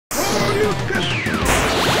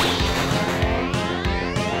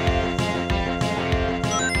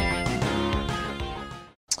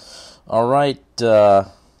All right, hey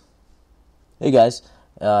guys.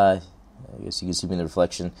 I guess you can see me in the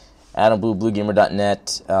reflection.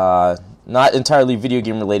 AdamBlueBlueGamer.net. Not entirely video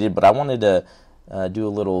game related, but I wanted to do a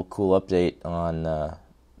little cool update on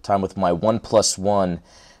time with my OnePlus One.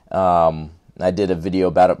 I did a video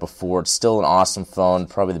about it before. It's still an awesome phone,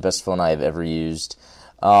 probably the best phone I have ever used.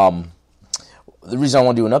 The reason I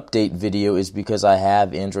want to do an update video is because I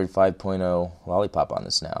have Android 5.0 Lollipop on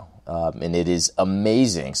this now, and it is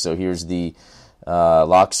amazing. So here's the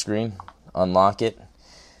lock screen. Unlock it.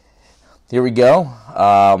 Here we go.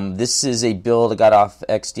 This is a build I got off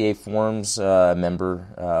XDA forums. Member,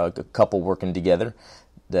 a couple working together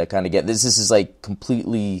to kind of get this. This is like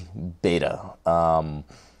completely beta.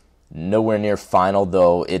 Nowhere near final,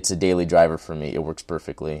 though. It's a daily driver for me. It works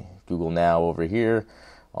perfectly. Google Now over here.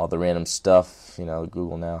 All the random stuff,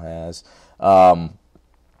 Google Now has. A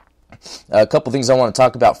couple things I want to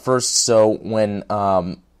talk about first. So when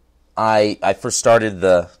I first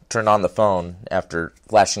turned on the phone after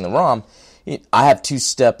flashing the ROM, I have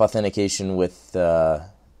two-step authentication with my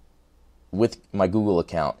Google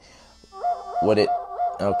account.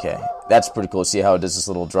 Okay, that's pretty cool. See how it does this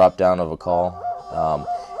little drop down of a call?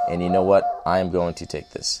 And you know what? I am going to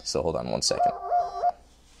take this. So hold on one second.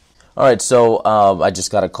 All right, so I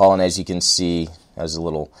just got a call, and as you can see, there's a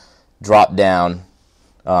little drop down.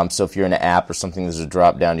 So if you're in an app or something, there's a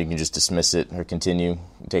drop down. You can just dismiss it or continue,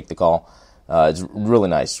 take the call. It's really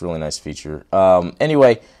nice feature.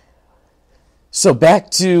 Anyway, so back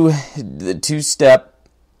to the two-step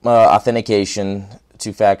authentication,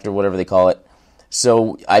 two-factor, whatever they call it.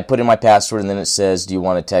 So I put in my password, and then it says, do you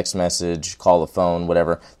want a text message, call a phone,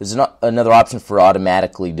 whatever. There's another option for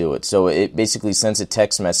automatically do it. So it basically sends a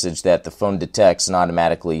text message that the phone detects and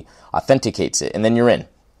automatically authenticates it, and then you're in.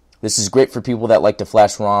 This is great for people that like to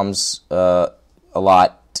flash ROMs a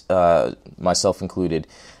lot, myself included.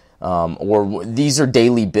 Or these are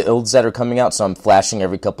daily builds that are coming out, so I'm flashing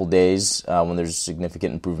every couple days when there's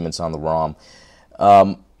significant improvements on the ROM.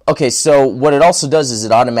 Okay, so what it also does is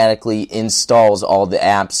it automatically installs all the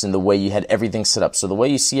apps and the way you had everything set up. So the way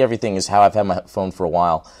you see everything is how I've had my phone for a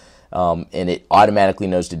while, and it automatically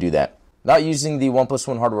knows to do that. Not using the OnePlus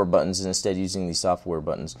One hardware buttons, and instead using the software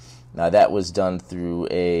buttons. Now that was done through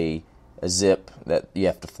a zip that you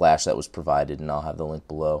have to flash that was provided, and I'll have the link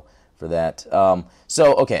below for that.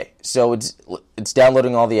 So it's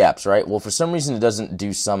downloading all the apps, right? Well, for some reason it doesn't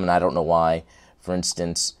do some, and I don't know why. For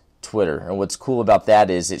instance, Twitter. And what's cool about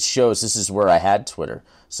that is it shows this is where I had Twitter.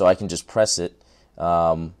 So I can just press it,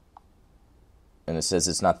 and it says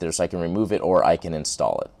it's not there, so I can remove it or I can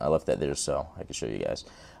install it. I left that there so I can show you guys.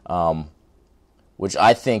 Which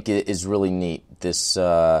I think is really neat. This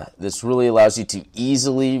really allows you to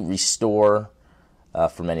easily restore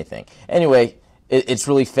from anything. Anyway, it's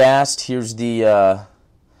really fast. Here's there's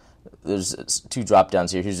two drop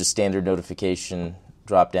downs here. Here's a standard notification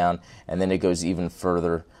drop down, and then it goes even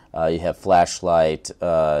further. You have flashlight,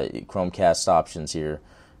 Chromecast options here,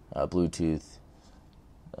 Bluetooth,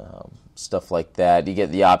 stuff like that. You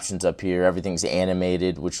get the options up here. Everything's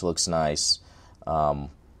animated, which looks nice. And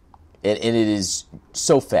it is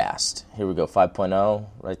so fast. Here we go, 5.0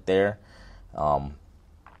 right there.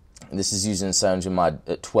 This is using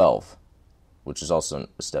CyanogenMod 12, which is also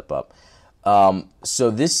a step up. So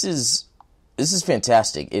this is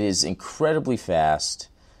fantastic. It is incredibly fast.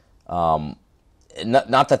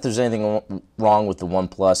 Not that there's anything wrong with the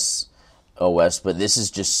OnePlus OS, but this is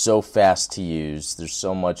just so fast to use. There's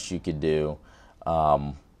so much you could do.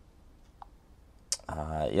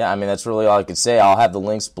 Yeah, I mean, that's really all I could say. I'll have the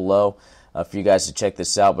links below for you guys to check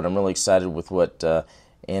this out, but I'm really excited with what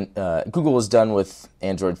Google has done with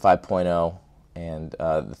Android 5.0 and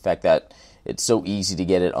the fact that it's so easy to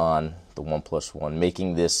get it on the OnePlus One,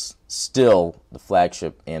 making this still the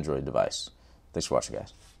flagship Android device. Thanks for watching,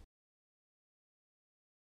 guys.